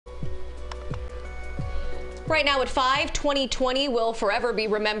Right now at 5, 2020 will forever be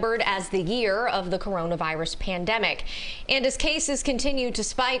remembered as the year of the coronavirus pandemic. And as cases continue to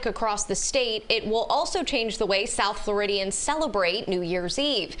spike across the state, it will also change the way South Floridians celebrate New Year's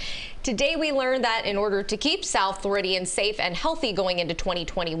Eve. Today we learned that in order to keep South Floridians safe and healthy going into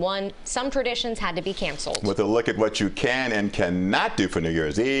 2021, some traditions had to be canceled. With a look at what you can and cannot do for New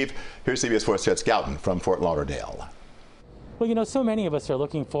Year's Eve, here's CBS 4's Ted Scouten from Fort Lauderdale. Well, you know, so many of us are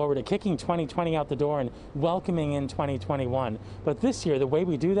looking forward to kicking 2020 out the door and welcoming in 2021. But this year, the way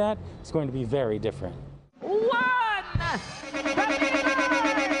we do that is going to be very different.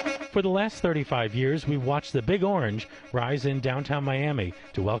 For the last 35 years, we've watched the Big Orange rise in downtown Miami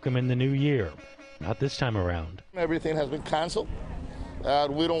to welcome in the new year. Not this time around. Everything has been canceled.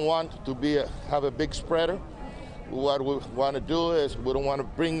 We don't want to have a big spreader. What we want to do is we don't want to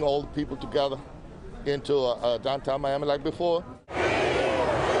bring all the people together into downtown Miami like before.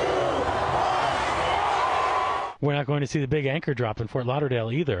 We're not going to see the big anchor drop in Fort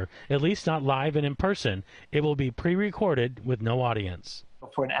Lauderdale either, at least not live and in person. It will be pre-recorded with no audience.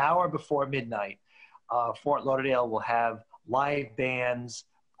 For an hour before midnight, Fort Lauderdale will have live bands,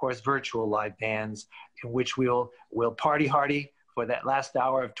 of course virtual live bands, in which we'll party hardy for that last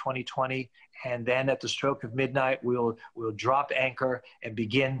hour of 2020, and then at the stroke of midnight, we'll drop anchor and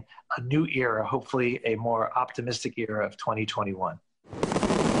begin a new era, hopefully a more optimistic era of 2021.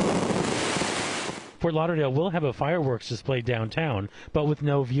 Fort Lauderdale will have a fireworks display downtown, but with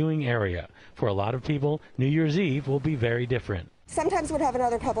no viewing area. For a lot of people, New Year's Eve will be very different. Sometimes we'd have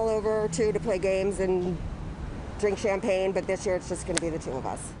another couple over, or two, to play games and drink champagne, but this year it's just going to be the two of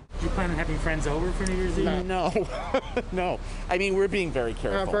us. Do you plan on having friends over for New Year's Eve? No. No. I mean, we're being very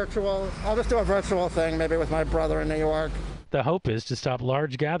careful. Virtual. I'll just do a virtual thing, maybe with my brother in New York. The hope is to stop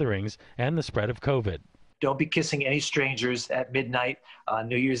large gatherings and the spread of COVID. Don't be kissing any strangers at midnight on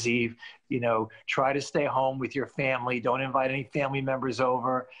New Year's Eve. You know, try to stay home with your family. Don't invite any family members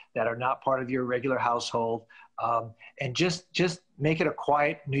over that are not part of your regular household. And just make it a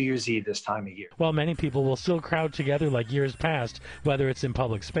quiet New Year's Eve this time of year. While many people will still crowd together like years past, whether it's in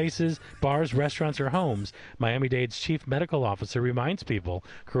public spaces, bars, restaurants, or homes, Miami-Dade's chief medical officer reminds people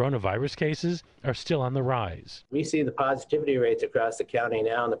coronavirus cases are still on the rise. We see the positivity rates across the county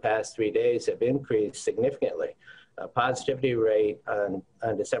now in the past 3 days have increased significantly. Positivity rate on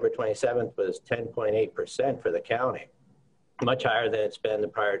December 27th was 10.8% for the county, much higher than it's been the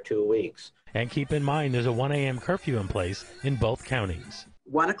prior 2 weeks. And keep in mind there's a 1 a.m. curfew in place in both counties.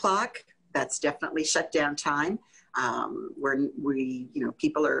 1 o'clock, that's definitely shutdown time. Where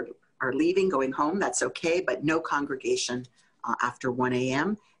people are leaving, going home, that's okay, but no congregation after 1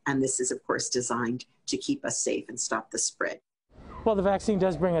 a.m. And this is, of course, designed to keep us safe and stop the spread. Well, the vaccine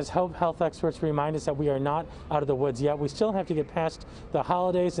does bring us hope. Health experts remind us that we are not out of the woods yet. We still have to get past the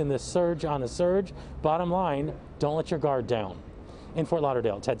holidays and the surge on the surge. Bottom line, don't let your guard down. In Fort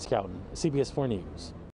Lauderdale, Ted Scouten, CBS 4 News.